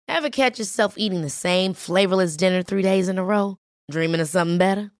Ever catch yourself eating the same flavorless dinner 3 days in a row? Dreaming of something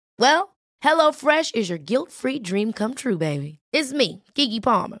better? Well, HelloFresh is your guilt-free dream come true, baby. It's me, Keke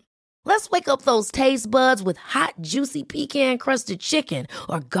Palmer. Let's wake up those taste buds with hot, juicy pecan-crusted chicken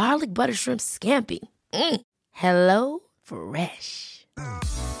or garlic butter shrimp scampi. Hello Fresh.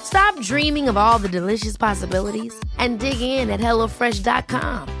 Stop dreaming of all the delicious possibilities and dig in at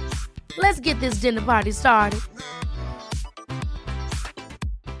HelloFresh.com. Let's get this dinner party started.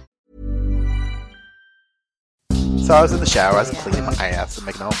 So I was in the shower, I was cleaning my ass and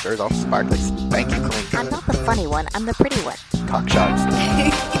making all dirt all sparkly, spanky clean. I'm not the funny one, I'm the pretty one. Cock shots. I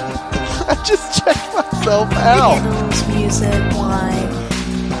just checked myself out. Candles, music, wine,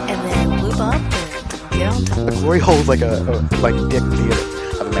 and then lube up and get on top. The glory hole's like a dick theater.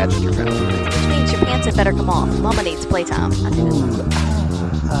 I've imagined your friend. Which means your pants had better come off. Mama needs playtime. I do that.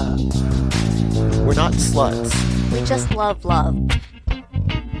 We're not sluts. We just love love.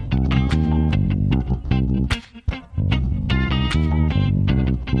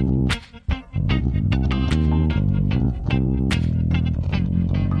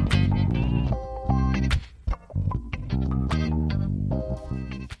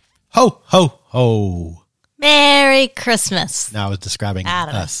 Ho, ho, ho. Merry Christmas. No, I was describing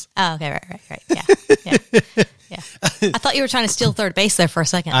us. Oh, okay, right. Yeah. Yeah. I thought you were trying to steal third base there for a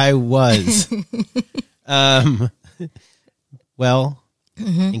second. I was. Well,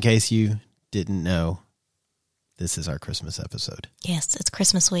 in case you didn't know, this is our Christmas episode. Yes, it's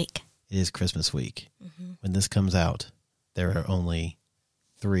Christmas week. It is Christmas week. When this comes out, there are only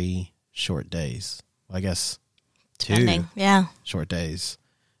 3 short days. Well, I guess 2 short days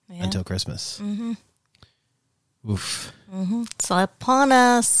until Christmas. Oof. It's upon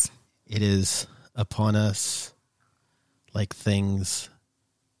us. It is upon us like things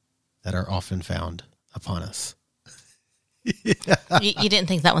that are often found upon us. You didn't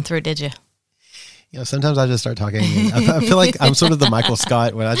think that one through, did you? You know, sometimes I just start talking. I feel like I'm sort of the Michael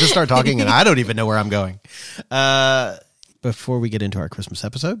Scott when I just start talking and I don't even know where I'm going. Before we get into our Christmas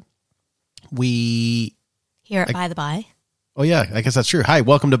episode, Here at By the By. Oh yeah, I guess that's true. Hi,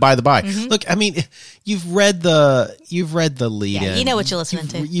 welcome to By the By. Look, I mean, you've read the lead. Yeah, you know what you're listening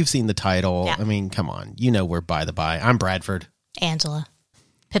to. You've seen the title. Yeah. I mean, come on, you know we're By the By. I'm Bradford. Angela.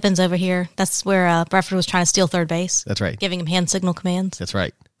 Pippin's over here. That's where Bradford was trying to steal third base. That's right. Giving him hand signal commands. That's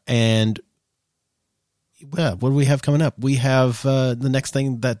right. And what do we have coming up? We have the next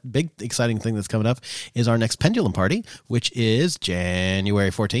thing, that big exciting thing that's coming up is our next pendulum party, which is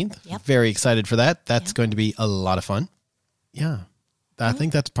January 14th. Yep. Very excited for that. That's going to be a lot of fun. Yeah. I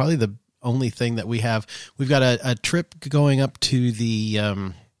think that's probably the only thing that we have. We've got a trip going up to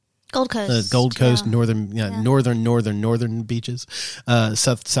the Gold Coast. The Gold Coast, northern beaches,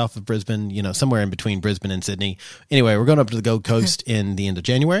 south of Brisbane, somewhere in between Brisbane and Sydney. Anyway, we're going up to the Gold Coast in the end of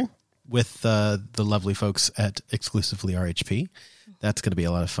January with the lovely folks at Exclusively RHP. That's going to be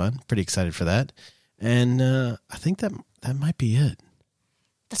a lot of fun. Pretty excited for that. And I think that might be it.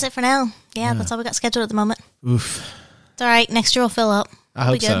 That's it for now. Yeah, that's all we got scheduled at the moment. Oof. It's all right. Next year we'll fill up. I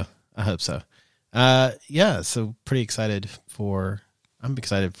hope so. So pretty excited I'm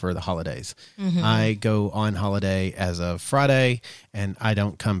excited for the holidays. I go on holiday as of Friday, and I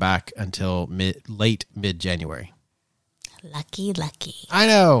don't come back until late mid-January. Lucky. I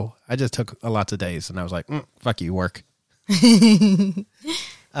know. I just took lots of days, and I was like, fuck you, work. So,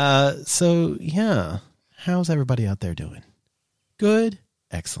 yeah. How's everybody out there doing? Good?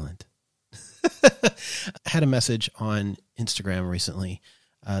 Excellent. I had a message on Instagram recently,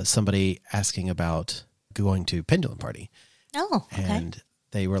 somebody asking about going to Pendulum Party. Oh, okay. And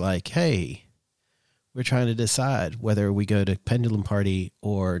they were like, hey, we're trying to decide whether we go to Pendulum Party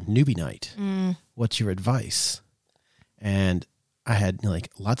or Newbie Night. What's your advice? And I had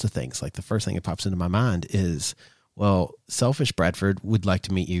lots of things. Like the first thing that pops into my mind is, well, selfish Bradford would like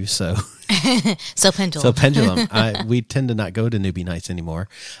to meet you. So Pendulum. We tend to not go to Newbie Nights anymore.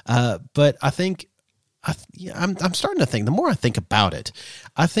 But I think I'm starting to think, the more I think about it,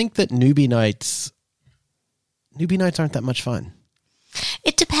 I think that Newbie Nights aren't that much fun.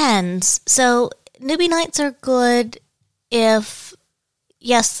 It depends. So newbie nights are good if,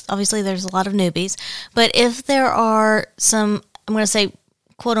 yes, obviously there's a lot of newbies, but if there are some, I'm going to say,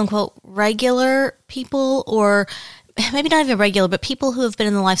 quote unquote, regular people, or maybe not even regular, but people who have been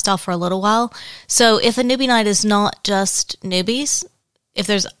in the lifestyle for a little while. So if a newbie night is not just newbies, if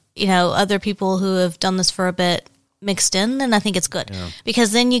there's, other people who have done this for a bit mixed in, then I think it's good. Yeah.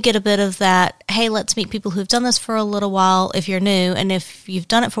 Because then you get a bit of that, hey, let's meet people who've done this for a little while if you're new, and if you've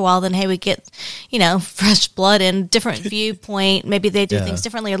done it for a while, then hey, we get, fresh blood and different viewpoint. Maybe they do things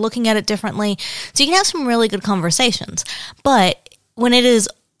differently or looking at it differently. So you can have some really good conversations. But when it is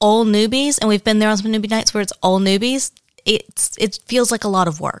all newbies, and we've been there on some newbie nights where it's all newbies, it feels like a lot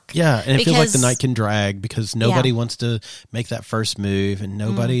of work. Yeah, and it feels like the Because- night can drag because nobody wants to make that first move and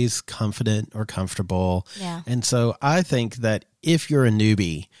nobody's confident or comfortable. Yeah. And so I think that if you're a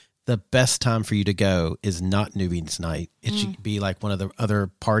newbie, the best time for you to go is not newbies night. It should be like one of the other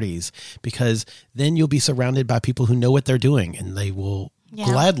parties because then you'll be surrounded by people who know what they're doing and they will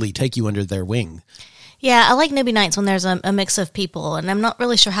gladly take you under their wing. Yeah, I like newbie nights when there's a mix of people, and I'm not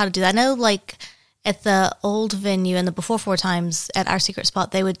really sure how to do that. I know, like, at the old venue and the before 4 times at our secret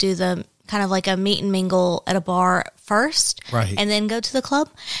spot, they would do the kind of like a meet and mingle at a bar first, Right. and then go to the club.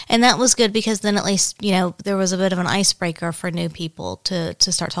 And that was good because then at least, you know, there was a bit of an icebreaker for new people to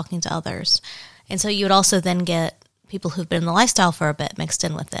start talking to others. And so you would also then get people who've been in the lifestyle for a bit mixed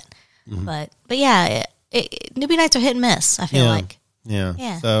in with it. But yeah, newbie nights are hit and miss, I feel like. Yeah.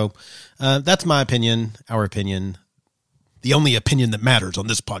 Yeah. So that's my opinion, our opinion, the only opinion that matters on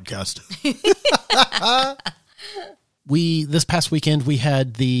this podcast. This past weekend, we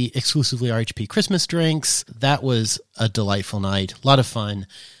had the exclusively RHP Christmas drinks. That was a delightful night. A lot of fun.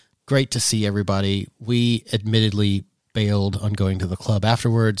 Great to see everybody. We admittedly bailed on going to the club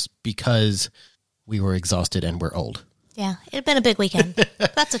afterwards because we were exhausted and we're old. Yeah, it had been a big weekend.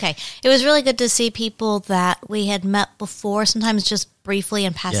 That's okay. It was really good to see people that we had met before, sometimes just briefly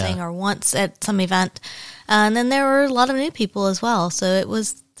in passing or once at some event. And then there were a lot of new people as well. So it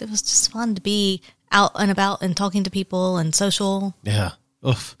was just fun to be out and about and talking to people and social. Yeah.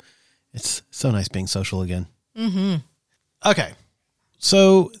 Oof. It's so nice being social again. Mm-hmm. Okay.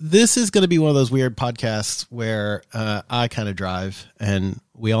 So this is going to be one of those weird podcasts where I kind of drive, and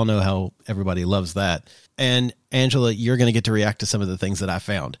we all know how everybody loves that. And Angela, you're going to get to react to some of the things that I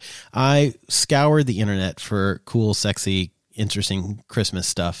found. I scoured the internet for cool, sexy, interesting Christmas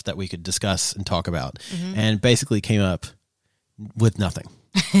stuff that we could discuss and talk about, and basically came up with nothing.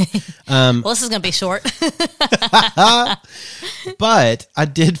 Well, this is going to be short. But I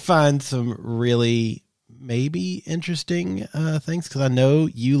did find some really maybe interesting things because I know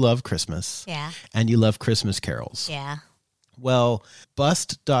you love Christmas. Yeah. And you love Christmas carols. Yeah. Well,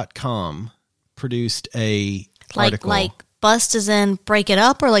 bust.com produced a article. Like bust as in break it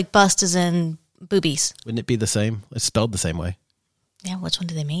up, or like bust as in boobies? Wouldn't it be the same? It's spelled the same way. Yeah, which one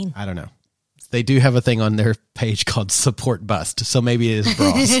do they mean? I don't know. They do have a thing on their page called support bust, so maybe it is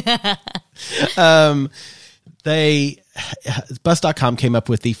bras. Bust.com came up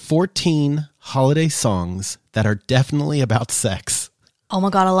with the 14 holiday songs that are definitely about sex. Oh my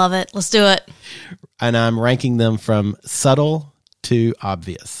God, I love it. Let's do it. And I'm ranking them from subtle to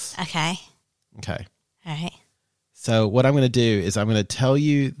obvious. Okay. Okay. All right. So what I'm going to do is I'm going to tell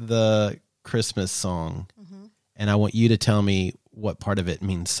you the Christmas song, and I want you to tell me what part of it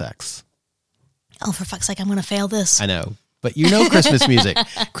means sex. Oh, for fuck's sake, I'm going to fail this. I know, but you know Christmas music.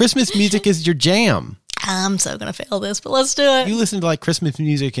 Christmas music is your jam. I'm so going to fail this, but let's do it. You listen to like Christmas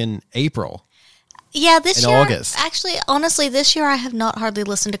music in April. Yeah, this in year, August. Actually, honestly, this year I have not hardly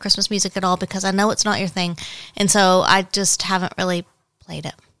listened to Christmas music at all because I know it's not your thing. And so I just haven't really played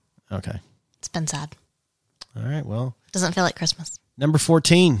it. Okay. It's been sad. All right. Well, Doesn't feel like Christmas. number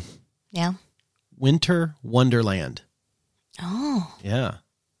 14, Yeah. Winter Wonderland. Oh. Yeah.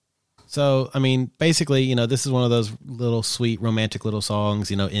 So, I mean, basically, you know, this is one of those little sweet romantic little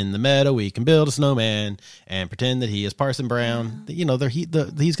songs, you know, in the meadow we can build a snowman and pretend that he is Parson Brown. You know, he's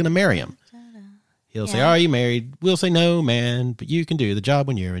going to marry him. He'll say, "Are you married?" We'll say, "No, man, but you can do the job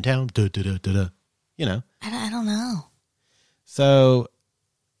when you're in town." Da, da, da, da, da. You know. I don't know. So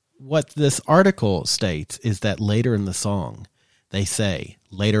what this article states is that later in the song, they say,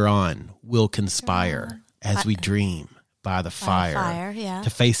 "Later on, we'll conspire as we dream by the fire, yeah. to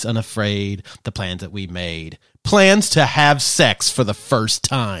face unafraid the plans that we made. Plans to have sex for the first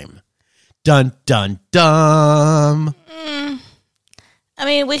time. Dun, dun, dun." I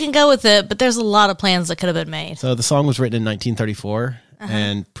mean, we can go with it, but there's a lot of plans that could have been made. So the song was written in 1934,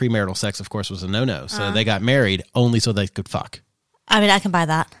 and premarital sex, of course, was a no-no. So they got married only so they could fuck. I mean, I can buy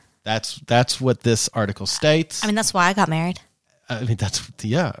that. That's what this article states. I mean, that's why I got married. I mean,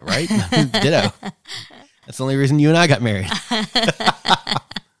 yeah, right? Ditto. That's the only reason you and I got married.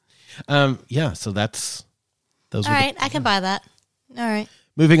 Yeah, so those All were right, I can buy that. All right.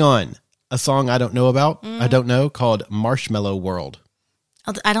 Moving on. A song I don't know about, I don't know, called Marshmallow World.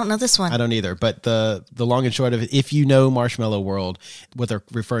 Oh, I don't know this one. I don't either, but the long and short of it, if you know Marshmallow World, what they're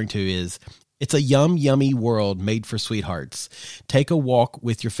referring to is it's a yummy world made for sweethearts. Take a walk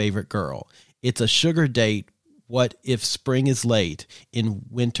with your favorite girl. It's a sugar date. What if spring is late? In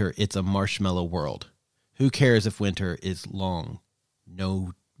winter, it's a marshmallow world. Who cares if winter is long?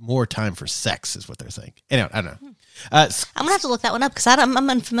 No more time for sex is what they're saying. Anyway, I don't know. I'm going to have to look that one up because I'm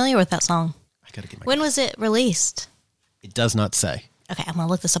unfamiliar with that song. I gotta get my When was it released? It does not say. Okay, I'm going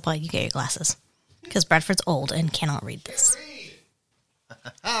to look this up while you get your glasses because Bradford's old and cannot read this.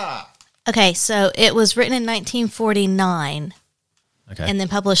 Okay, so it was written in 1949 Okay. and then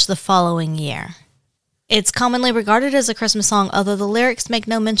published the following year. It's commonly regarded as a Christmas song, although the lyrics make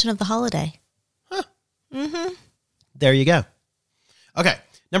no mention of the holiday. There you go. Okay,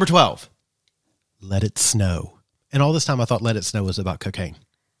 number 12. Let It Snow. And all this time I thought Let It Snow was about cocaine.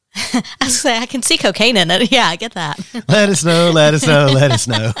 I was say I can see cocaine in it. Yeah, I get that. Let it snow, let it snow, let it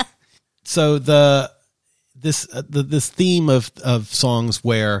snow. So this theme of songs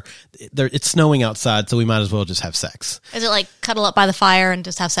where it's snowing outside, so we might as well just have sex. Is it like cuddle up by the fire and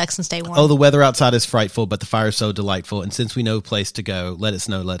just have sex and stay warm? Oh, the weather outside is frightful, but the fire is so delightful. And since we know place to go, let it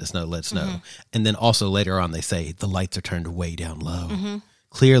snow, let it snow, let it snow. And then also later on, they say the lights are turned way down low.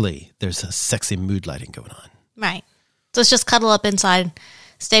 Clearly, there's a sexy mood lighting going on. Right. So it's just cuddle up inside,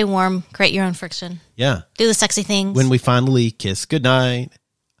 stay warm, create your own friction, Yeah. do the sexy things. When we finally kiss goodnight,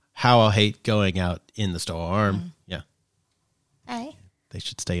 how I'll hate going out in the storm. Yeah. Right. They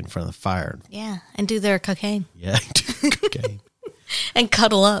should stay in front of the fire. Yeah, and do their cocaine Yeah. Okay. and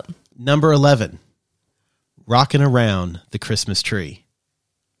cuddle up. Number 11. Rocking Around the Christmas Tree.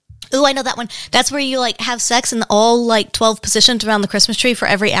 Ooh, I know that one. That's where you like have sex in all like 12 positions around the Christmas tree for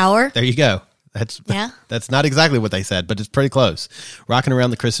every hour. There you go. That's not exactly what they said, but it's pretty close. Rocking around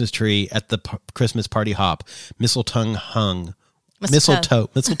the Christmas tree at the Christmas party hop. Mistletoe hung. Mistletoe.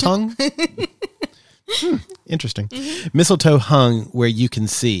 Interesting. Mistletoe hung where you can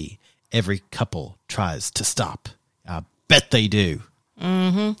see every couple tries to stop. I bet they do.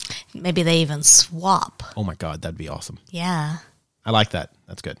 Maybe they even swap. Oh my God, that'd be awesome. Yeah. I like that.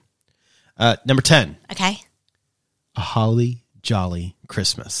 That's good. Number 10. Okay. A Holly Jolly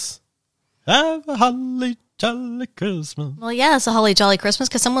Christmas. Have a holly jolly Christmas. Well, yeah, it's a holly jolly Christmas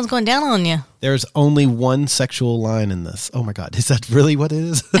because someone's going down on you. There's only one sexual line in this. Oh my God. Is that really what it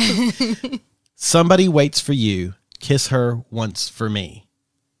is? Somebody waits for you. Kiss her once for me.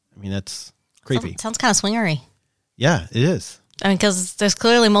 I mean, that's creepy. Sounds kind of swingery. Yeah, it is. I mean, because there's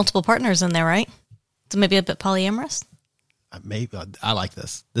clearly multiple partners in there, right? So maybe a bit polyamorous. Maybe I like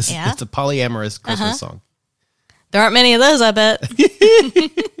this. It's a polyamorous Christmas song. There aren't many of those, I bet.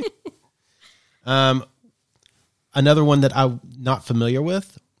 Another one that I'm not familiar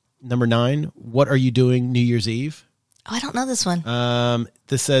with. Number 9. What are you doing New Year's Eve? Oh, I don't know this one.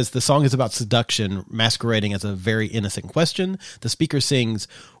 This says the song is about seduction, masquerading as a very innocent question. The speaker sings,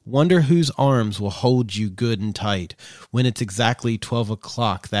 "Wonder whose arms will hold you good and tight when it's exactly 12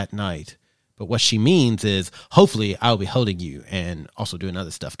 o'clock that night." But what she means is, hopefully I'll be holding you and also doing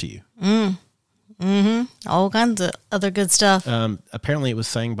other stuff to you. All kinds of other good stuff. Apparently it was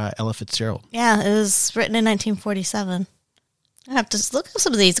sang by Ella Fitzgerald. Yeah, it was written in 1947. I have to look up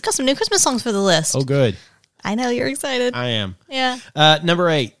some of these. I've got some new Christmas songs for the list. Oh, good. I know, you're excited. I am. Yeah. Number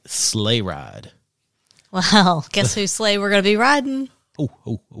 8, Sleigh Ride. Well, guess whose sleigh we're going to be riding?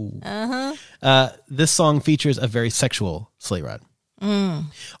 This song features a very sexual sleigh ride.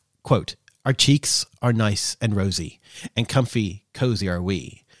 Quote, "Our cheeks are nice and rosy, and comfy, cozy are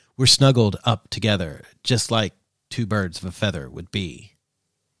we. We're snuggled up together, just like two birds of a feather would be."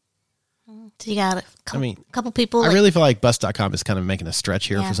 So you got a couple people. I really feel like Bus.com is kind of making a stretch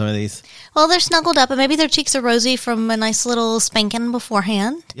here for some of these. Well, they're snuggled up, and maybe their cheeks are rosy from a nice little spanking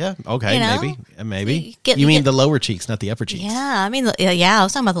beforehand. Yeah, okay, You know? maybe. You You mean get- the lower cheeks, not the upper cheeks. Yeah, I mean, I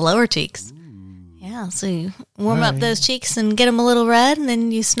was talking about the lower cheeks. Yeah, so you warm up those cheeks and get them a little red, and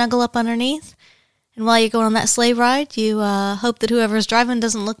then you snuggle up underneath. And while you're going on that sleigh ride, you hope that whoever's driving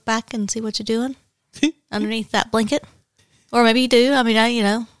doesn't look back and see what you're doing underneath that blanket. Or maybe you do. I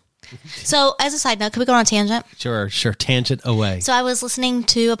mean, So, as a side note, can we go on a tangent? Sure, tangent away. So, I was listening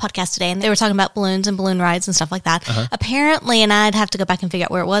to a podcast today, and they were talking about balloons and balloon rides and stuff like that. Apparently, and I'd have to go back and figure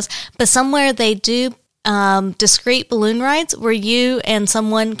out where it was, but somewhere they do discrete balloon rides where you and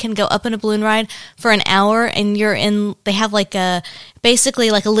someone can go up in a balloon ride for an hour, and they have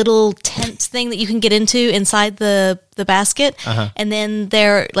basically like a little tent thing that you can get into inside the basket, and then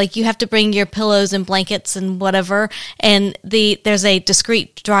you have to bring your pillows and blankets and whatever, and there's a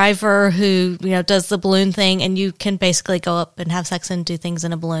discrete driver who does the balloon thing, and you can basically go up and have sex and do things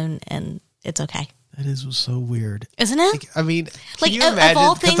in a balloon, and it's okay. That is so weird. Isn't it? I mean, can Like, you of imagine?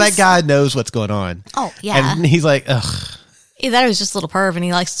 all Because things- that guy knows what's going on. Oh, yeah. And he's like, ugh. Either that or he's just a little perv and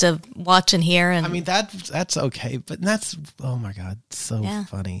he likes to watch and hear. And I mean, that's okay, but that's, oh my God, so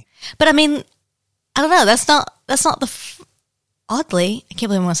funny. but I mean, I don't know. That's not oddly, I can't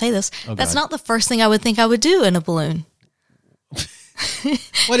believe I'm going to say this. That's not the first thing I would think I would do in a balloon.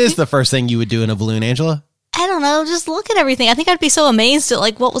 What is the first thing you would do in a balloon, Angela? I don't know. Just look at everything. I think I'd be so amazed at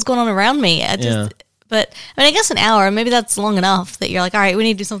like what was going on around me. But I mean, I guess an hour. Maybe that's long enough that you're like, all right, we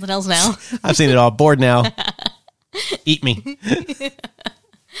need to do something else now. I've seen it all. Bored now. Eat me.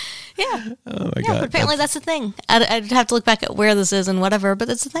 Yeah. Oh my Yeah, god. but apparently that's the thing. I'd have to look back at where this is and whatever, but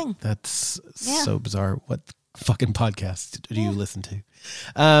it's the thing. That's Yeah. so bizarre. What fucking podcast do you listen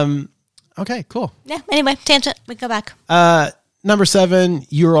to? Okay, cool. Yeah. Anyway, tangent. We go back. Number 7,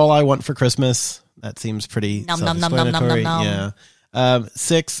 You're All I Want for Christmas. That seems pretty Nom, nom, nom, nom, nom, self-explanatory. nom, nom. Yeah.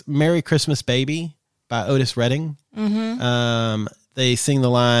 6, Merry Christmas Baby by Otis Redding. Mm-hmm. They sing the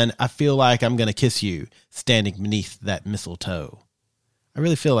line, I feel like I'm going to kiss you standing beneath that mistletoe. I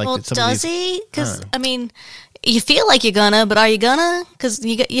really feel like Well, that some of does these, he? Because, I mean, you feel like you're gonna, but are you gonna? Because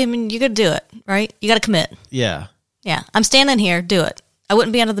you got to do it, right? You got to commit. Yeah. Yeah. I'm standing here. Do it. I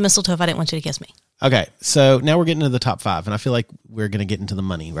wouldn't be under the mistletoe if I didn't want you to kiss me. Okay, so now we're getting into the top 5, and I feel like we're going to get into the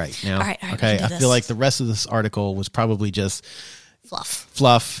money right now. All right, we okay, can do I this. feel like the rest of this article was probably just Fluff.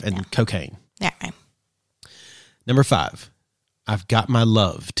 fluff and cocaine. Yeah. Right. Number 5, I've got my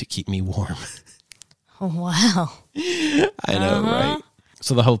love to keep me warm. Oh, wow. I know, right?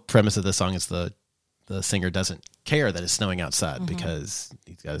 So the whole premise of the song is the singer doesn't care that it's snowing outside because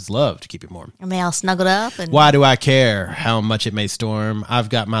he's got his love to keep him warm. And they all snuggled up. And Why do I care how much it may storm? I've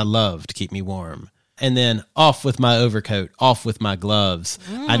got my love to keep me warm. And then off with my overcoat, off with my gloves.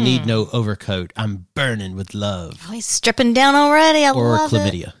 I need no overcoat. I'm burning with love. Oh, he's stripping down already. I Or love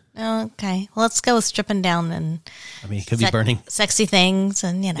chlamydia. it. Okay. Well, let's go with stripping down and I mean, it could be burning. sexy things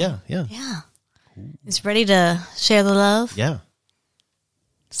and, you know. Yeah, yeah, Yeah. He's ready to share the love, yeah.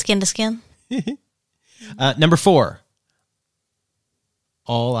 skin to skin. Number 4,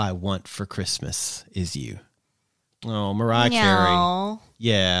 All I Want for Christmas Is You. Oh, Mariah Carey. No.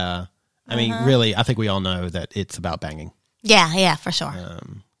 Yeah. I mean, really, I think we all know that it's about banging. Yeah, for sure.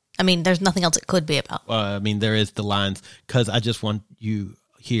 I mean, there's nothing else it could be about. I mean, there is the lines, because I just want you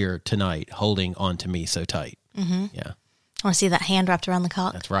here tonight holding on to me so tight. Mm-hmm. Yeah, I want to see that hand wrapped around the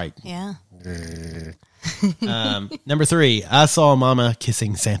cock. that's right. Yeah. Number 3, I Saw Mama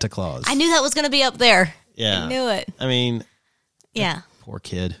Kissing Santa Claus. I knew that was going to be up there. Yeah. I knew it. I mean, Yeah. poor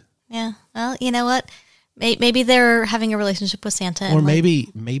kid. Yeah. Well, you know what? Maybe they're having a relationship with Santa. Or and like-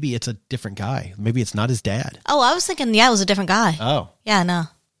 maybe it's a different guy. Maybe it's not his dad. Oh, I was thinking, yeah, it was a different guy. Oh, Yeah, no.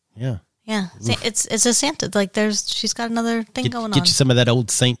 yeah. Yeah. It's a Santa. Like, she's got another thing Get, going get on. you some of that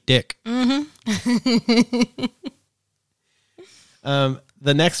old Saint Dick. Mm-hmm.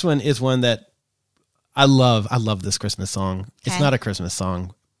 The next one is one that I love. I love this Christmas song. It's Okay. not a Christmas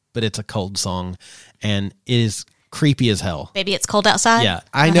song, but it's a cold song, and it is creepy as hell. Baby, it's cold outside. Yeah,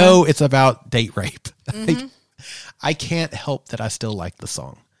 I know it's about date rape. I can't help that I still like the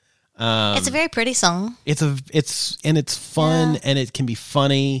song. It's a very pretty song. It's fun and it can be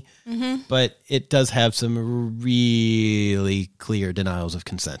funny, but it does have some really clear denials of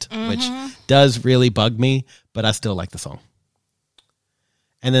consent, which does really bug me, but I still like the song.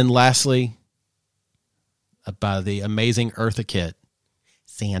 And then lastly, by the amazing Eartha Kitt,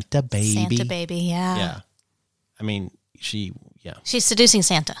 Santa Baby. Santa Baby, yeah. Yeah. I mean, she She's seducing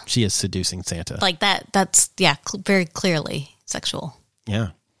Santa. is seducing Santa. Like that's very clearly sexual. Yeah.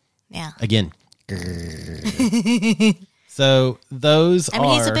 Yeah. Again. So those I mean,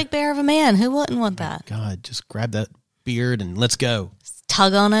 are... he's a big bear of a man. Who wouldn't want that? God, just grab that beard and let's go.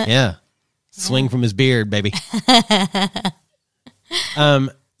 Tug on it. Yeah. Swing from his beard, baby.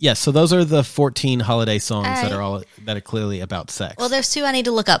 Yeah, so those are the 14 holiday songs All right. that are clearly about sex. Well, there's 2 I need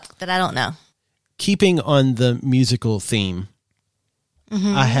to look up that I don't know. Keeping on the musical theme,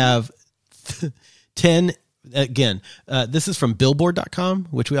 I have 10 again. This is from Billboard.com,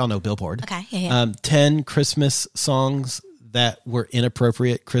 which we all know Billboard. Okay. Yeah. 10 Christmas songs that were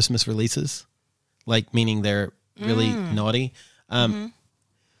inappropriate Christmas releases, like meaning they're really naughty.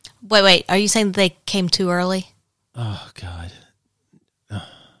 Wait. Are you saying they came too early? Oh God.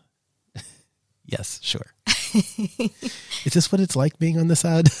 Yes, sure. Is this what it's like being on the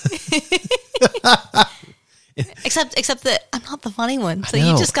side? Except that I'm not the funny one, so I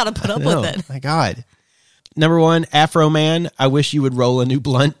know. you just got to put up I know. with it. My God. Number 1, Afro Man. I wish you would roll a new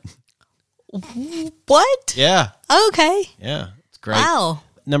blunt. What? Yeah, Okay. yeah, it's great. Wow.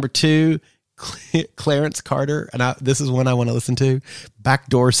 Number 2, Clarence Carter, and this is one I want to listen to.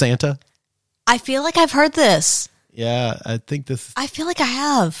 Backdoor Santa. I feel like I've heard this. Yeah, I think I feel like I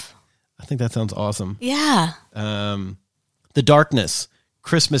have. that sounds awesome. Yeah. The Darkness.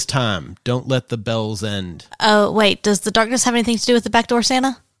 Christmas Time. Don't let the bells end. Oh, wait. Does the darkness have anything to do with the backdoor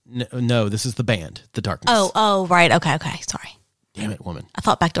Santa? No, this is the band. The Darkness. Oh, right. Okay. Sorry. Damn it, woman. I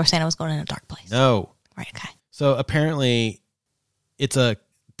thought backdoor Santa was going in a dark place. No. Right. Okay. So apparently, it's a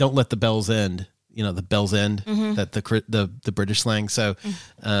 "Don't Let the Bells End" the Bell's End, that the British slang. So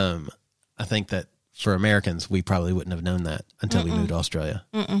I think that for Americans, we probably wouldn't have known that until we moved to Australia.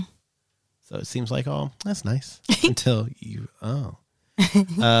 So it seems like, oh, that's nice. Until you,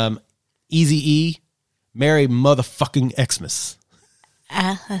 Eazy-E, Merry Motherfucking Xmas.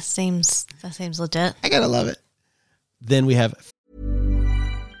 That seems legit. I gotta love it. Then we have...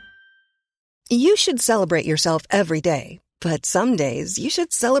 You should celebrate yourself every day, but some days you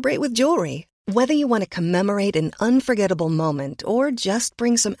should celebrate with jewelry. Whether you want to commemorate an unforgettable moment or just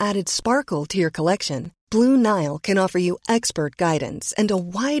bring some added sparkle to your collection, Blue Nile can offer you expert guidance and a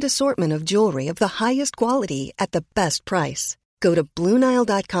wide assortment of jewelry of the highest quality at the best price. Go to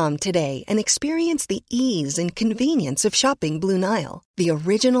BlueNile.com today and experience the ease and convenience of shopping Blue Nile, the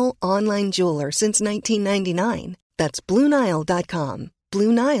original online jeweler since 1999. That's BlueNile.com.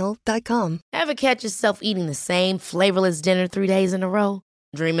 BlueNile.com. Ever catch yourself eating the same flavorless dinner 3 days in a row?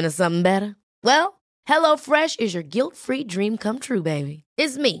 Dreaming of something better? Well, HelloFresh is your guilt-free dream come true, baby.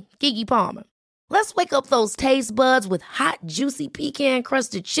 It's me, Keke Palmer. Let's wake up those taste buds with hot, juicy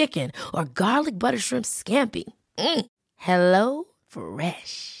pecan-crusted chicken or garlic butter shrimp scampi. Hello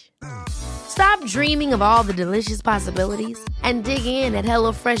Fresh. Stop dreaming of all the delicious possibilities and dig in at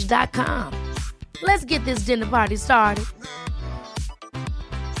HelloFresh.com. Let's get this dinner party started.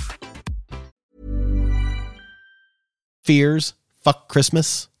 Fears, Fuck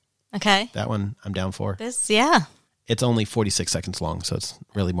Christmas. Okay. That one I'm down for. Yeah. It's only 46 seconds long, so it's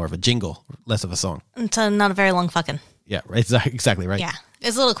really more of a jingle, less of a song. So not a very long fucking. Yeah, right. Exactly right. Yeah.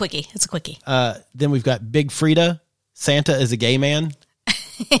 It's a little quickie. It's a quickie. Then we've got Big Frida, Santa is a Gay Man.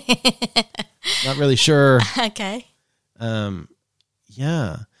 Not really sure. Okay.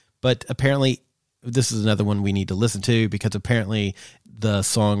 Yeah. But apparently, this is another one we need to listen to because apparently the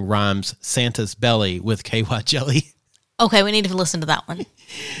song rhymes Santa's belly with KY jelly. Okay, we need to listen to that one.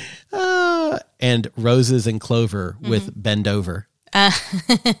 And Roses and Clover with Bend Over. I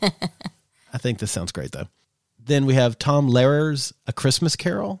think this sounds great, though. Then we have Tom Lehrer's A Christmas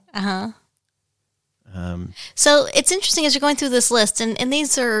Carol. So it's interesting as you're going through this list, and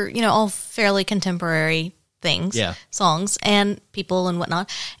these are, all fairly contemporary things, songs and people and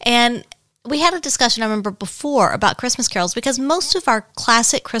whatnot. And we had a discussion, I remember, before about Christmas carols because most of our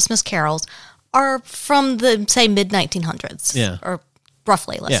classic Christmas carols are from the, say, mid-1900s. Yeah. Or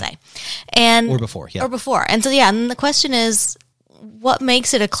roughly, let's say. And Or before, yeah. Or before. And so, and the question is, what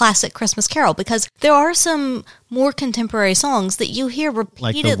makes it a classic Christmas carol? Because there are some more contemporary songs that you hear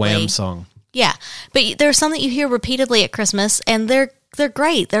repeatedly. Like the Wham song. Yeah, but there's some that you hear repeatedly at Christmas, and they're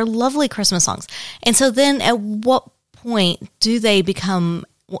great. They're lovely Christmas songs. And so then at what point do they become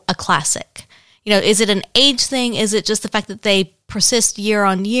a classic? Is it an age thing? Is it just the fact that they persist year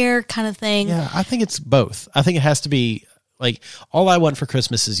on year kind of thing? Yeah, I think it's both. I think it has to be like All I Want for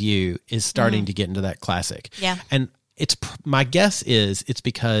Christmas Is You is starting to get into that classic. Yeah. And my guess is it's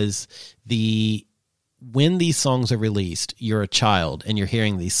because when these songs are released, you're a child and you're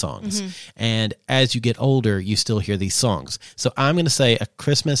hearing these songs. And as you get older, you still hear these songs. So I'm going to say a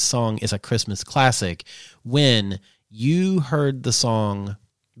Christmas song is a Christmas classic when you heard the song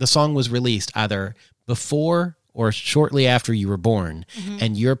was released either before or shortly after you were born,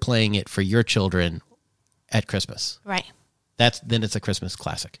 and you're playing it for your children at Christmas. Right. Then it's a Christmas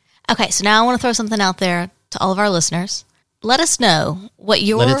classic. Okay, so now I want to throw something out there to all of our listeners. Let us know what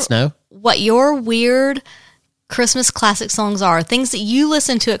your weird Christmas classic songs are, things that you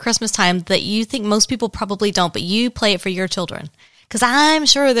listen to at Christmas time that you think most people probably don't, but you play it for your children. Because I'm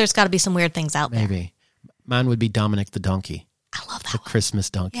sure there's got to be some weird things out there. Maybe. Mine would be Dominic the Donkey. I love that The one. Christmas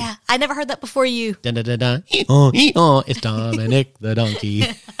Donkey. Yeah, I never heard that before you. Da-da-da-da, ee-haw, ee-haw, it's Dominic the Donkey.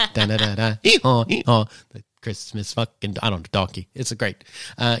 Da-da-da-da, ee-haw, ee-haw, the Christmas fucking, donkey. It's a great,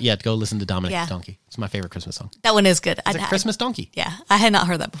 go listen to Dominic the Donkey. It's my favorite Christmas song. That one is good. It's a Christmas donkey. Yeah, I had not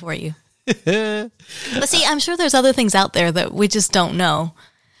heard that before you. But see, I'm sure there's other things out there that we just don't know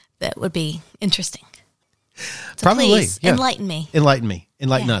that would be interesting. So Probably. Please, yeah. enlighten me.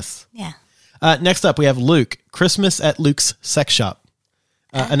 Enlighten us. Yeah. Next up, we have Luke, Christmas at Luke's Sex Shop.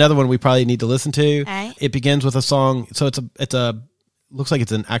 Another one we probably need to listen to. Right. It begins with a song. So it's looks like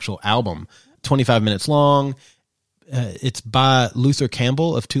it's an actual album, 25 minutes long. It's by Luther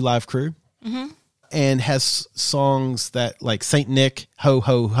Campbell of Two Live Crew, and has songs that like Saint Nick, Ho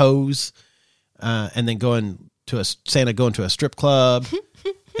Ho Ho's, and then Santa going to a strip club,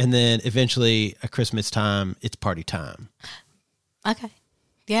 and then eventually a Christmas time. It's party time. Okay.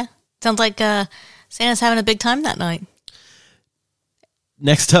 Yeah. Sounds like Santa's having a big time that night.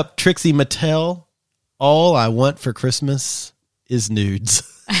 Next up, Trixie Mattel. All I Want for Christmas is Nudes.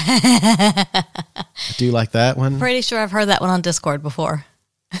 I do like that one. Pretty sure I've heard that one on Discord before.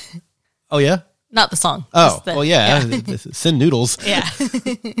 Oh, yeah? Not the song. Oh, just the- well, yeah. Send noodles. Yeah.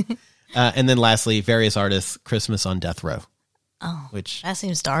 And then lastly, various artists, Christmas on Death Row. Oh, which that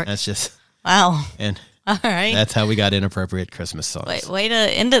seems dark. that's just, Wow. and All right. that's how we got inappropriate Christmas songs. Way to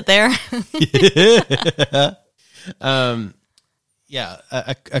end it there. Yeah,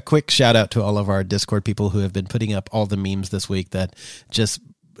 a quick shout out to all of our Discord people who have been putting up all the memes this week that just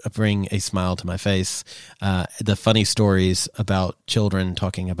bring a smile to my face. The funny stories about children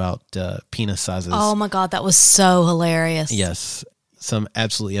talking about penis sizes. Oh my God, that was so hilarious. Yes, some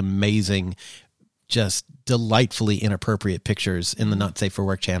absolutely amazing, just delightfully inappropriate pictures in the Not Safe for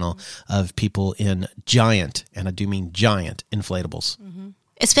Work channel of people in giant, and I do mean giant, inflatables.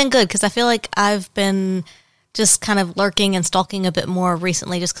 It's been good because I feel like I've been just kind of lurking and stalking a bit more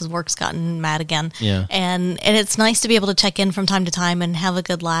recently just because work's gotten mad again. Yeah. And it's nice to be able to check in from time to time and have a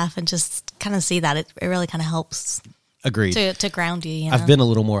good laugh and just kind of see that. It really kind of helps Agreed. to ground you, you know? I've been a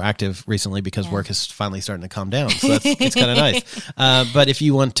little more active recently because work is finally starting to calm down. So it's kind of nice. But if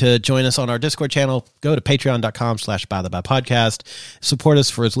you want to join us on our Discord channel, go to patreon.com/bythebypodcast. Support us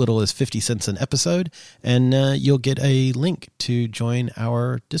for as little as 50 cents an episode, and you'll get a link to join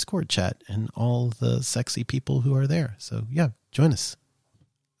our Discord chat and all the sexy people who are there. So yeah, join us.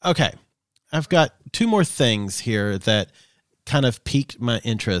 Okay. I've got two more things here that kind of piqued my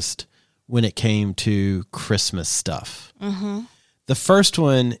interest when it came to Christmas stuff. Mm-hmm. The first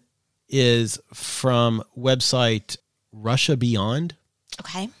one is from website Russia Beyond.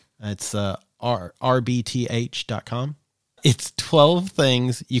 Okay. It's rbth.com. It's 12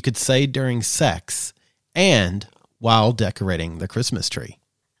 things you could say during sex and while decorating the Christmas tree.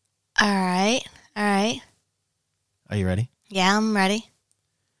 All right. Are you ready? Yeah, I'm ready.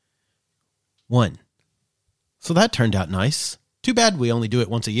 1. So that turned out nice. Too bad we only do it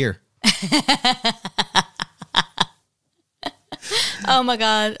once a year. Oh my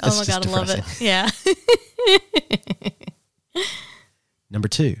God. That's Oh my just God. I love it. depressing. Yeah. Number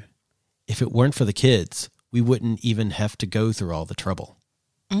 2. If it weren't for the kids, we wouldn't even have to go through all the trouble.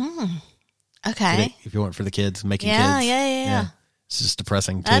 Okay. If it weren't for the kids, making Yeah, kids. yeah. It's just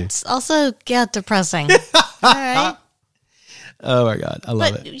depressing too. That's also, depressing. All right. Oh my God. I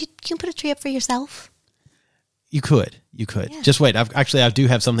love But it. you can put a tree up for yourself. You could. Yeah. Just wait. I do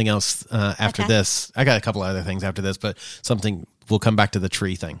have something else after Okay. this. I got a couple other things after this, but we'll come back to the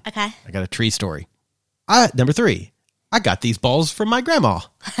tree thing. Okay. I got a tree story. Number 3. I got these balls from my grandma.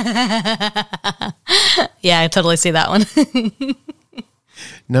 Yeah, I totally see that one.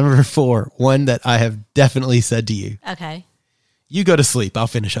 Number 4. One that I have definitely said to you. Okay. You go to sleep. I'll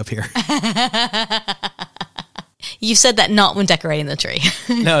finish up here. You said that not when decorating the tree.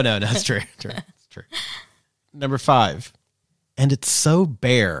 No, that's true. It's true. Number 5. And it's so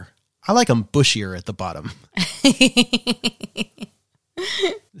bare. I like them bushier at the bottom.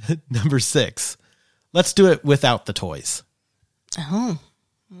 Number 6. Let's do it without the toys. Oh,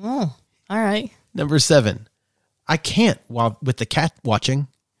 all right. Number 7. I can't while with the cat watching.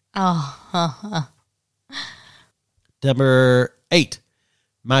 Number 8.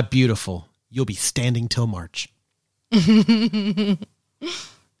 My beautiful, you'll be standing till March. Number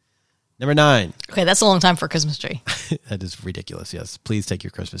 9. Okay, that's a long time for a Christmas tree. That is ridiculous. Yes. Please take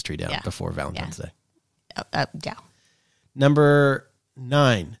your Christmas tree down Yeah. before Valentine's Day. Yeah. Number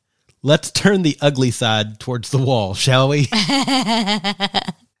 9. Let's turn the ugly side towards the wall, shall we? I've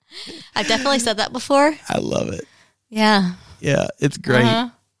definitely said that before. I love it. Yeah. Yeah, it's great.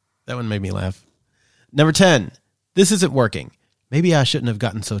 That one made me laugh. Number 10. This isn't working. Maybe I shouldn't have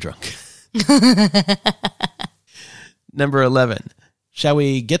gotten so drunk. Number 11. Shall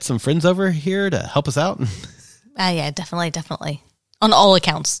we get some friends over here to help us out? Yeah, definitely. On all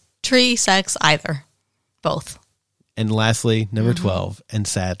accounts. Tree, sex, either. Both. And lastly, number 12. And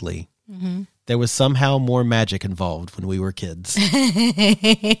sadly, there was somehow more magic involved when we were kids.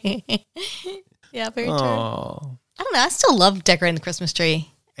 Yeah, very true. Oh, I don't know. I still love decorating the Christmas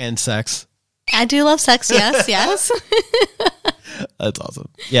tree. and sex. I do love sex. Yes. That's awesome.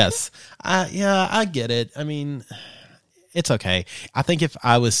 Yes. Yeah, I get it. I mean, it's okay. I think if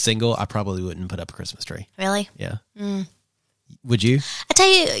I was single, I probably wouldn't put up a Christmas tree. Really? Yeah. Would you? I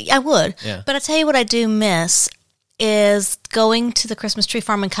tell you, I would. Yeah. But I tell you what I do miss is going to the Christmas tree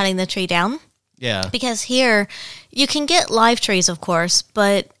farm and cutting the tree down. Yeah. Because here, you can get live trees, of course,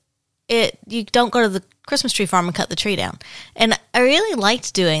 but you don't go to the Christmas tree farm and cut the tree down. And I really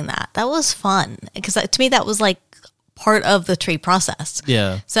liked doing that. That was fun because to me that was like part of the tree process.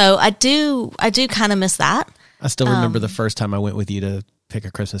 Yeah. So I do kind of miss that. I still remember the first time I went with you to pick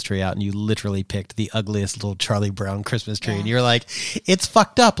a Christmas tree out and you literally picked the ugliest little Charlie Brown Christmas tree. And you're like, it's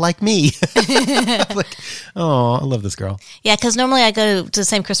fucked up like me. Like, oh, I love this girl. Yeah, because normally I go to the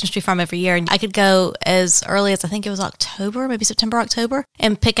same Christmas tree farm every year, and I could go as early as I think it was October, maybe September, October,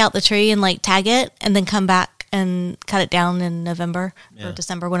 and pick out the tree and like tag it, and then come back and cut it down in November or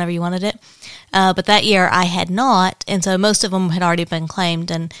December, whenever you wanted it. But that year I had not, and so most of them had already been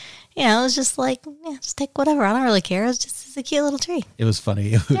claimed, and you know, it was just like, yeah, just take whatever. I don't really care. It's a cute little tree. It was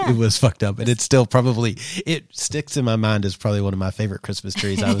funny. It was fucked up, and it's still probably, it sticks in my mind as probably one of my favorite Christmas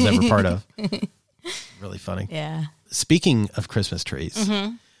trees I was ever part of. Really funny. Yeah. Speaking of Christmas trees,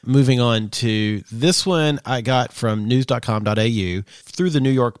 moving on to this one I got from news.com.au through the New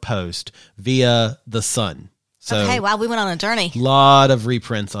York Post via The Sun. So, okay, wow, we went on a journey. Lot of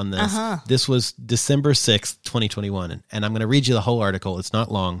reprints on this. This was December 6th, 2021. And I'm going to read you the whole article. It's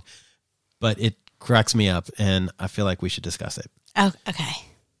not long, but it cracks me up, and I feel like we should discuss it. Oh, okay.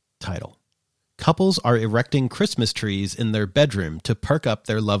 Title: Couples are erecting Christmas trees in their bedroom to perk up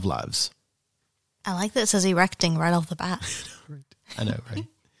their love lives. I like that it says erecting right off the bat. I know, right?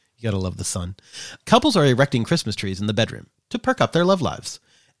 You got to love The Sun. Couples are erecting Christmas trees in the bedroom to perk up their love lives.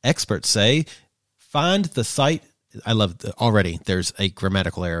 Experts say find the site. I love already. There's a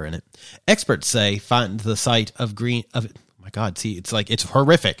grammatical error in it. Experts say find the site of green. Oh my God! See, it's like it's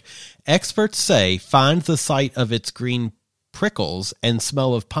horrific. Experts say find the site of its green prickles and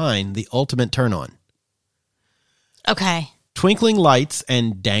smell of pine the ultimate turn on. Okay. Twinkling lights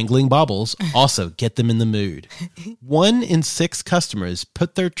and dangling baubles also get them in the mood. 1 in 6 customers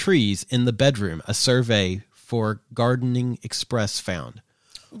put their trees in the bedroom, a survey for Gardening Express found.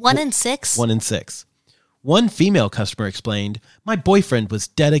 1 in 6? 1 in 6. One female customer explained, "My boyfriend was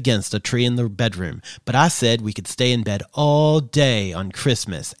dead against a tree in the bedroom, but I said we could stay in bed all day on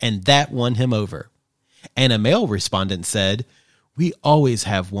Christmas, and that won him over." And a male respondent said, "We always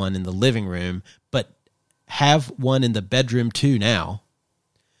have one in the living room, but have one in the bedroom too now."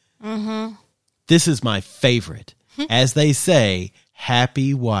 This is my favorite. As they say,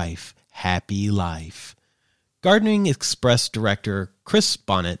 happy wife, happy life. Gardening Express director Chris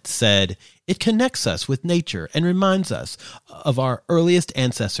Bonnet said, "It connects us with nature and reminds us of our earliest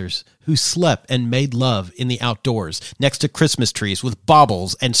ancestors who slept and made love in the outdoors next to Christmas trees with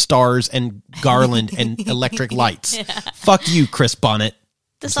baubles and stars and garland and electric lights." Fuck you, Chris Bonnet.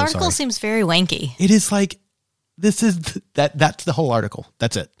 This I'm so article sorry. seems very wanky. It is like, this is, that's the whole article.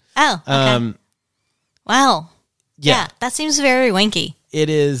 That's it. Oh, okay. Wow. Yeah. That seems very wanky. It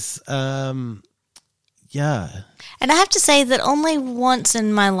is, yeah. And I have to say that only once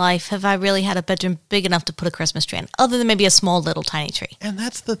in my life have I really had a bedroom big enough to put a Christmas tree in, other than maybe a small little tiny tree. And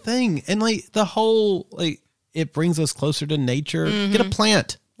that's the thing. And like the whole, like, it brings us closer to nature. Get a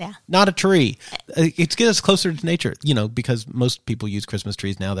plant. Yeah. Not a tree. It's get us closer to nature, you know, because most people use Christmas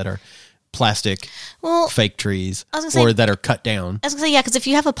trees now that are plastic, fake trees, I was gonna or say- that are cut down. I was going to say, yeah, because if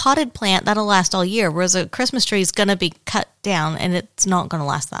you have a potted plant, that'll last all year, whereas a Christmas tree is going to be cut down and it's not going to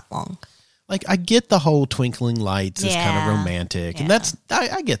last that long. Like, I get the whole twinkling lights is kind of Yeah. romantic, and Yeah. that's,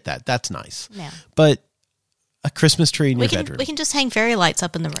 I get that. That's nice. Yeah. But a Christmas tree in your We bedroom, can just hang fairy lights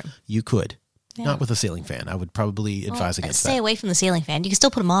up in the room. you could. Yeah. Not with a ceiling fan. I would probably advise against Stay that. away from the ceiling fan. You can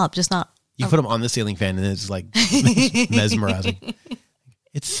still put them up, just not. You put them on the ceiling fan, and it's like mesmerizing.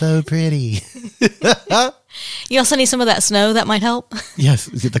 It's so pretty. You also need some of that snow. That might help. Yes,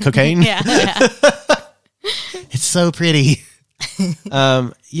 is it the cocaine? Yeah. It's so pretty.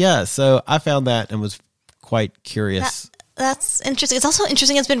 Yeah, so I found that and was quite curious. That's interesting. It's also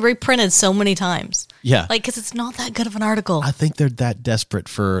interesting it's been reprinted so many times. Yeah. Like, because it's not that good of an article. I think they're that desperate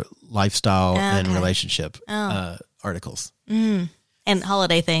for lifestyle and Okay. relationship articles. And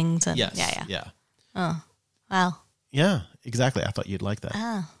holiday things. And, Yes. Yeah. Yeah. Wow. Yeah, exactly. I thought you'd like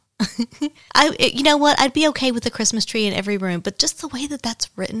that. You know what? I'd be okay with the Christmas tree in every room, but just the way that that's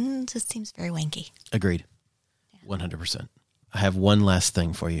written just seems very wanky. Agreed. 100%. I have one last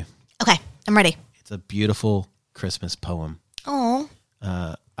thing for you. Okay, I'm ready. It's a beautiful Christmas poem. Oh,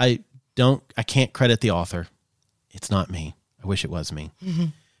 I can't credit the author. It's not me. I wish it was me.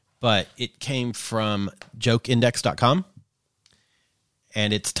 But it came from jokeindex.com,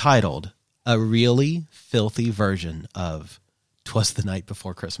 and it's titled "A Really Filthy Version of 'Twas the Night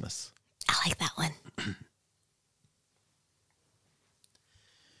Before Christmas." I like that one.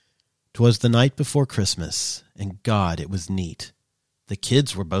 'Twas the night before Christmas, and God, it was neat. The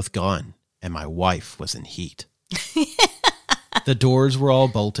kids were both gone, and my wife was in heat. The doors were all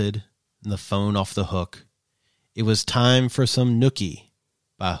bolted, and the phone off the hook. It was time for some nookie,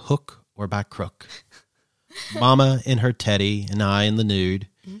 by hook or by crook. Mama in her teddy and I in the nude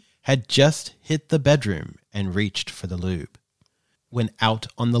had just hit the bedroom and reached for the lube. when out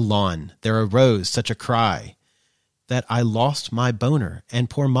on the lawn there arose such a cry that I lost my boner and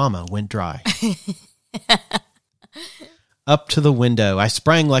poor mama went dry. Up to the window I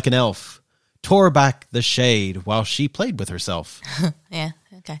sprang like an elf, tore back the shade while she played with herself. Yeah,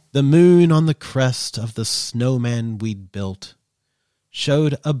 okay. The moon on the crest of the snowman we'd built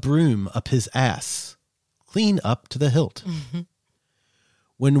showed a broom up his ass, clean up to the hilt.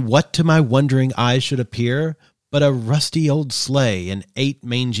 When what to my wondering eyes should appear but a rusty old sleigh and 8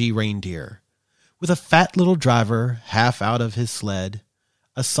 mangy reindeer, with a fat little driver half out of his sled,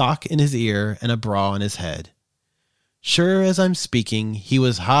 a sock in his ear and a bra on his head. Sure as I'm speaking, he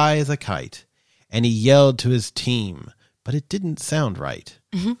was high as a kite, and he yelled to his team, but it didn't sound right.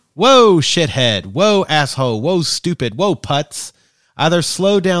 Whoa, shithead! Whoa, asshole! Whoa, stupid! Whoa, putz! Either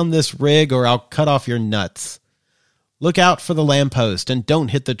slow down this rig or I'll cut off your nuts. Look out for the lamppost and don't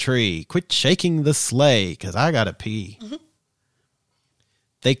hit the tree. Quit shaking the sleigh, 'cause I gotta pee.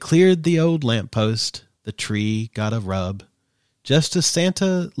 They cleared the old lamppost. The tree got a rub, just as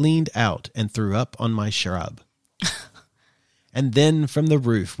Santa leaned out and threw up on my shrub. And then from the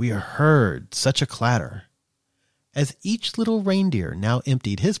roof we heard such a clatter, as each little reindeer now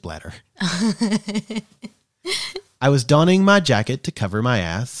emptied his bladder. I was donning my jacket to cover my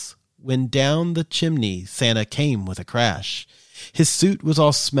ass, when down the chimney Santa came with a crash. His suit was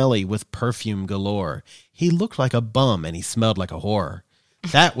all smelly with perfume galore. He looked like a bum and he smelled like a whore.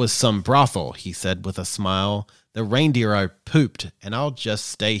 That was some brothel, he said with a smile. The reindeer are pooped, and I'll just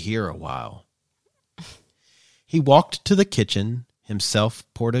stay here a while. He walked to the kitchen, himself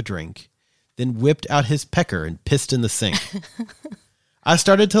poured a drink, then whipped out his pecker and pissed in the sink. I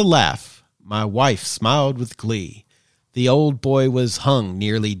started to laugh. My wife smiled with glee. The old boy was hung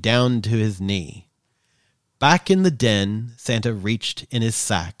nearly down to his knee. Back in the den, Santa reached in his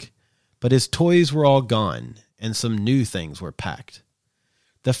sack, but his toys were all gone, and some new things were packed.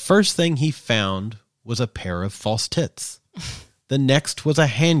 The first thing he found was a pair of false tits. The next was a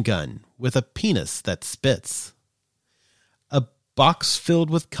handgun with a penis that spits. A box filled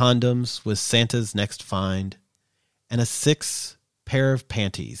with condoms was Santa's next find, and a 6 pair of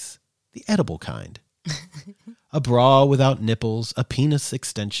panties, the edible kind. A bra without nipples, a penis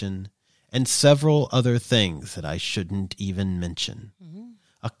extension, and several other things that I shouldn't even mention.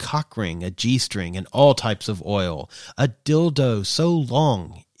 A cock ring, a G-string, and all types of oil. A dildo so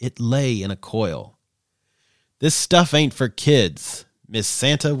long it lay in a coil. This stuff ain't for kids. Miss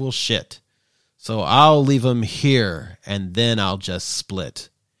Santa will shit. So I'll leave 'em here, and then I'll just split.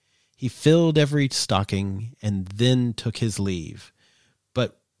 He filled every stocking and then took his leave,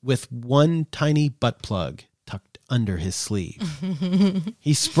 but with one tiny butt plug tucked under his sleeve.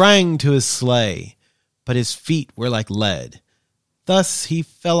 He sprang to his sleigh, but his feet were like lead. Thus he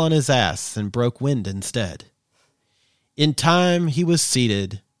fell on his ass and broke wind instead. In time he was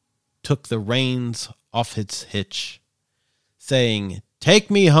seated, took the reins off its hitch, saying, "Take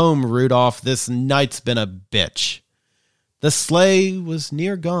me home, Rudolph, this night's been a bitch." The sleigh was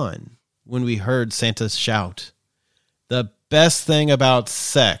near gone when we heard Santa shout, "The best thing about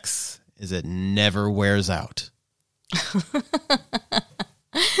sex is it never wears out."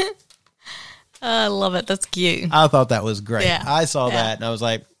 I love it. That's cute. I thought that was great. Yeah. I saw that and I was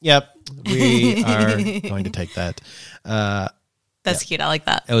like, yep, we are going to take that. That's cute. I like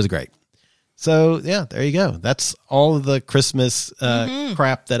that. It was great. So, yeah, there you go. That's all of the Christmas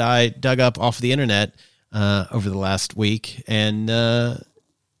crap that I dug up off the internet over the last week. And,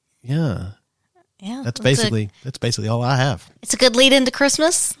 Yeah. that's basically all I have. It's a good lead into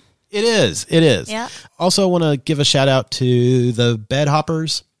Christmas. It is. It is. Yeah. Also, I want to give a shout out to the Bed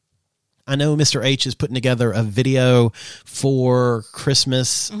Hoppers. I know Mr. H is putting together a video for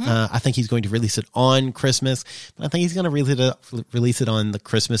Christmas. I think he's going to release it on Christmas, but I think he's going to release it on the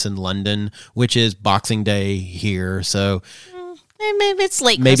Christmas in London, which is Boxing Day here. So Maybe it's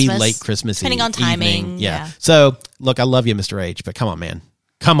late maybe Christmas. late Christmas Depending on timing. evening. Yeah. So look, I love you, Mr. H, but come on, man.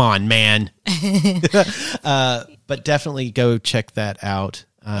 Come on, man. But definitely go check that out.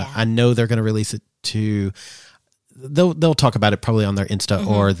 I know they're going to release it to... They'll talk about it probably on their Insta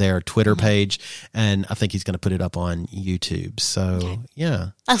or their Twitter page, and I think he's going to put it up on YouTube. So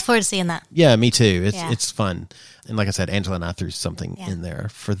yeah, I look forward to seeing that. yeah, me too. It's fun, and like I said, Angela and I threw something in there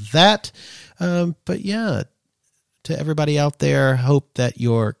for that. But yeah, to everybody out there, hope that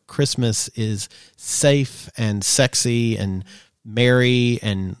your Christmas is safe and sexy and merry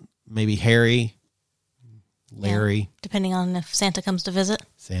and maybe hairy, Larry, Depending on if Santa comes to visit.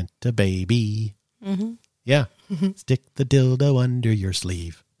 Santa baby. Yeah. Stick the dildo under your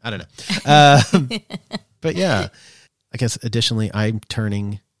sleeve. I don't know. But yeah, I guess additionally, I'm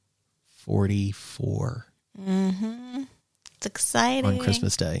turning 44. It's exciting. on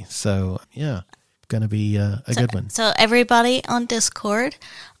Christmas Day. So, yeah, going to be a good one. So everybody on Discord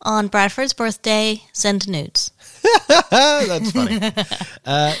on Bradford's birthday, send nudes. That's funny.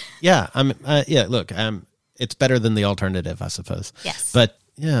 Look, it's better than the alternative, I suppose. Yes. But,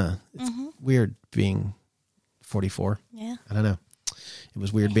 yeah, it's weird being 44. Yeah. I don't know. It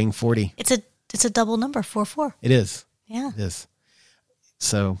was weird being 40. It's a double number, 44. It is. Yeah. It is.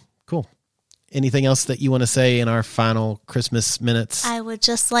 So, cool. Anything else that you want to say in our final Christmas minutes? I would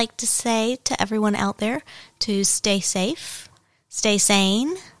just like to say to everyone out there to stay safe, stay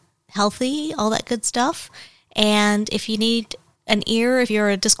sane, healthy, all that good stuff. And if you need an ear, if you're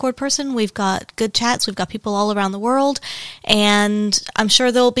a Discord person, we've got good chats. We've got people all around the world. And I'm sure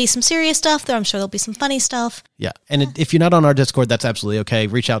there'll be some serious stuff there. I'm sure there'll be some funny stuff. Yeah. And if you're not on our Discord, that's absolutely okay.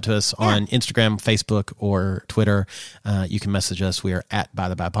 Reach out to us on Instagram, Facebook, or Twitter. You can message us. We are at By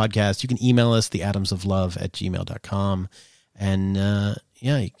the By Podcast. You can email us, theatomsoflove@gmail.com. And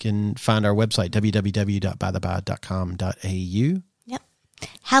you can find our website, www.bytheby.com.au. Yep.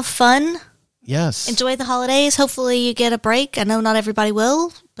 Have fun. Yes. Enjoy the holidays. Hopefully you get a break. I know not everybody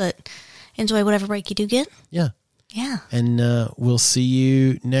will, but enjoy whatever break you do get. Yeah. Yeah. And we'll see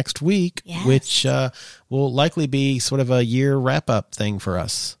you next week, Yes. which will likely be sort of a year wrap-up thing for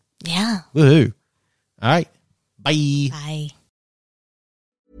us. Yeah. Woohoo. All right. Bye. Bye.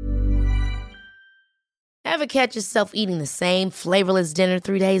 Ever catch yourself eating the same flavorless dinner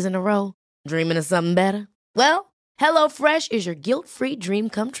 3 days in a row? Dreaming of something better? Well, HelloFresh is your guilt-free dream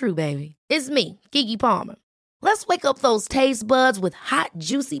come true, baby. It's me, Keke Palmer. Let's wake up those taste buds with hot,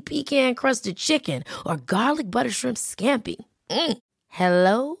 juicy pecan-crusted chicken or garlic butter shrimp scampi.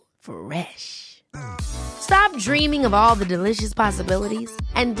 Hello Fresh. Stop dreaming of all the delicious possibilities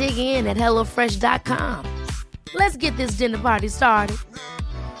and dig in at HelloFresh.com. Let's get this dinner party started.